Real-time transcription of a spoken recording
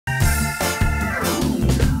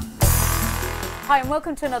Hi and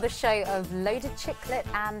welcome to another show of Loaded Chicklet,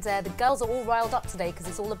 and the girls are all riled up today because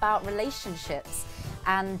it's all about relationships.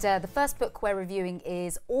 And the first book we're reviewing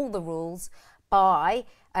is All the Rules by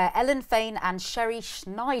Ellen Fain and Sherry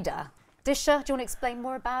Schneider. Disha, do you want to explain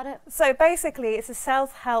more about it? So basically it's a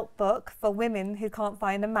self-help book for women who can't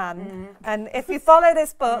find a man. And if you follow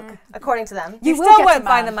this book, according to them, you still won't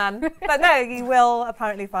find a man. But no, you will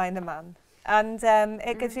apparently find a man. And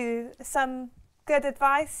it gives you some good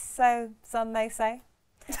advice, so some may say.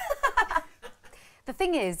 The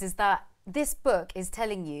thing is that this book is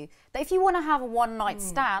telling you that if you want to have a one-night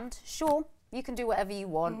stand, sure, you can do whatever you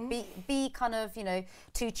want. Be kind of, you know,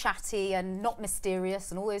 too chatty and not mysterious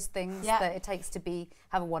and all those things that it takes to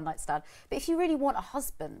have a one-night stand. But if you really want a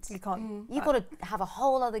husband, you can't. You've got to have a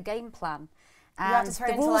whole other game plan. And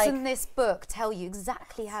the rules in this book tell you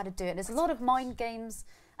exactly how to do it. There's a lot of mind games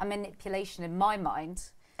and manipulation in my mind.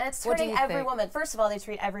 And it's treating every woman. First of all, they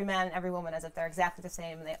treat every man and every woman as if they're exactly the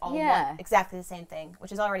same and they all want exactly the same thing,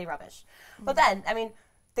 which is already rubbish. But then, I mean,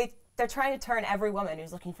 they're trying to turn every woman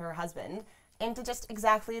who's looking for her husband into just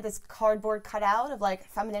exactly this cardboard cutout of like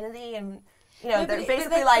femininity, and you know, they're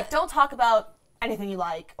basically like, don't talk about anything you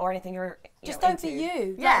like or anything you're just don't be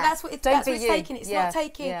you. Yeah, like, that's what it's taking. It's not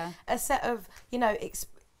taking a set of, you know,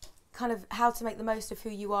 kind of how to make the most of who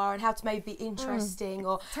you are and how to maybe be interesting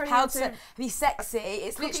or how to be sexy.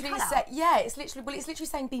 It's literally it's literally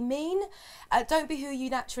saying be mean, don't be who you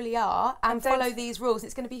naturally are, and follow these rules.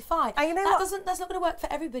 It's going to be fine. And you know that's not going to work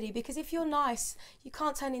for everybody, because if you're nice, you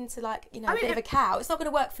can't turn into like, you know, a bit of a cow. It's not going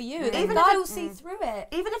to work for you. Even guy will see through it.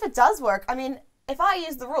 Even if it does work, I mean, if I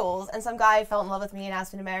used the rules and some guy fell in love with me and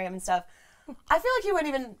asked me to marry him and stuff, I feel like he wouldn't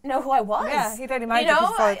even know who I was. Yeah, he'd only imagine. You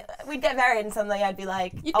know, we'd get married and suddenly I'd be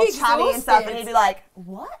like, all chatty and stuff, and he'd be like,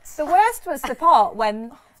 what? The worst was the part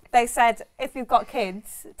when they said, if you've got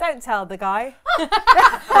kids, don't tell the guy.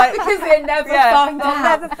 Like, because they'll never find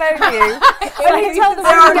out. They'll never phone you. When you tell them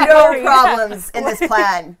there are no problems in this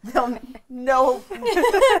plan. No.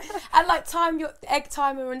 And like time your egg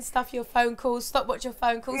timer and stuff, your phone calls, stopwatch your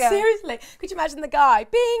phone calls. Seriously, could you imagine the guy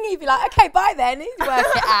being, he'd be like, okay, bye then, he's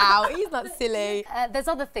worked it out, he's not silly. There's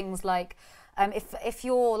other things like, if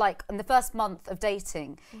you're like in the first month of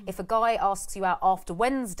dating, if a guy asks you out after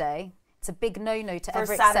Wednesday, it's a big no-no to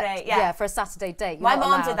ever accept. Yeah, for a Saturday date. My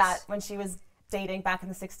mom did that when she was dating back in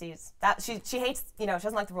the 60s. That she hates, you know, she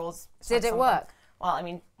doesn't like the rules. Did it work? Well, I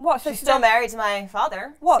mean, she's still married to my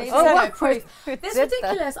father. What? Proof. This is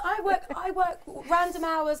ridiculous. I work random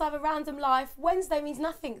hours. I have a random life. Wednesday means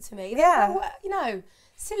nothing to me. You know,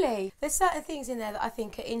 silly. There's certain things in there that I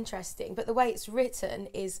think are interesting, but the way it's written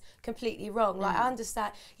is completely wrong. Like, I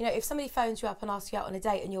understand, you know, if somebody phones you up and asks you out on a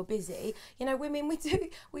date and you're busy, you know, women,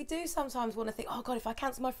 we do sometimes want to think, oh God, if I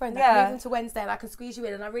cancel my friend, I can move them to Wednesday and I can squeeze you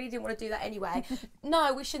in, and I really didn't want to do that anyway.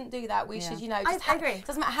 No, we shouldn't do that. We should, you know, just I agree. It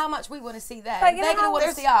doesn't matter how much we want to see them. But they're going to want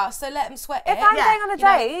to see us, so let them sweat it. If I'm going on a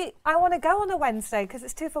date, I want to go on a Wednesday because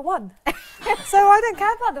it's 2 for 1. So I don't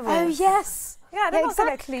care about the rules. Oh yes. Yeah,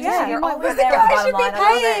 exactly. Yeah, you're always there. The guy should be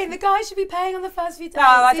paying. The guy should be paying on the first few days. No,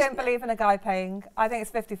 I don't believe in a guy paying. I think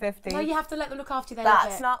it's 50-50. No, you have to let them look after you.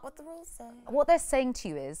 That's not what the rules say. What they're saying to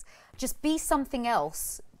you is just be something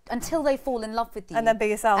else until they fall in love with you. And then be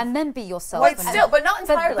yourself. And then be yourself. Wait, still, but not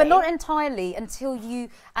entirely. But not entirely until you,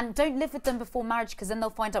 and don't live with them before marriage, because then they'll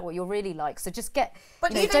find out what you're really like. So just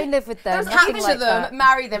don't live with them. Capture them,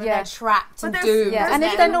 marry them, and they're trapped and doomed. Yeah. And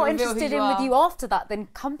if they're not interested in with you after that, then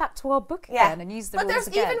come back to our book again and use the rules again.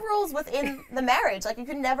 But there's even rules within the marriage. Like, you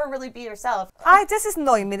can never really be yourself. This is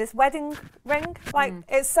annoying me, this wedding ring. Like,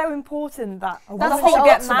 it's so important that that's the whole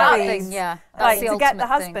get married. Thing, yeah. Like, to get the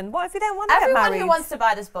husband. What if you don't want to get married? Everyone who wants to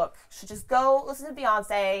buy this book should just go listen to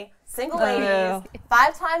Beyonce, single ladies,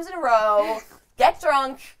 5 times in a row, get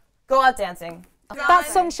drunk, go out dancing. That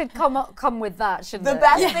song should come with that, shouldn't it? The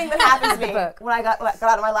best thing that happened to me when I got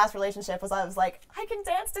out of my last relationship was I was like, I can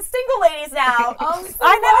dance to single ladies now. I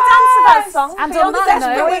never danced to that song. And on that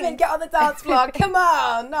note, women get on the dance floor. Come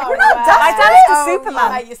on, no. We're not dancing. I danced to Superman.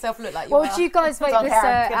 You make yourself look like you what would you guys rate this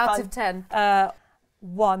out of 10?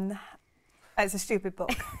 1. It's a stupid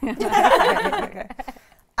book.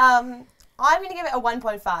 I'm going to give it a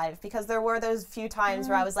 1.5 because there were those few times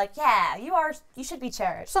where I was like, yeah, you should be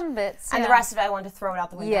cherished. Some bits. And the rest of it, I wanted to throw it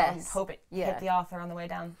out the window and hope it hit the author on the way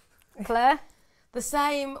down. Claire? The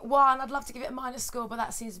same 1. I'd love to give it a minus score, but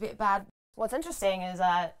that seems a bit bad. What's interesting is,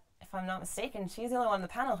 if I'm not mistaken, she's the only one on the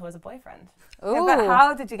panel who has a boyfriend. Yeah, but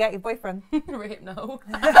how did you get your boyfriend? Rip, no.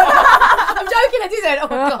 I'm joking, I did that. Oh,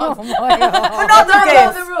 God. Oh, my God.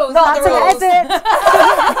 Not the rules. Not the rules.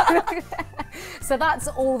 Edit. So that's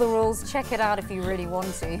All the Rules. Check it out if you really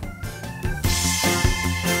want to.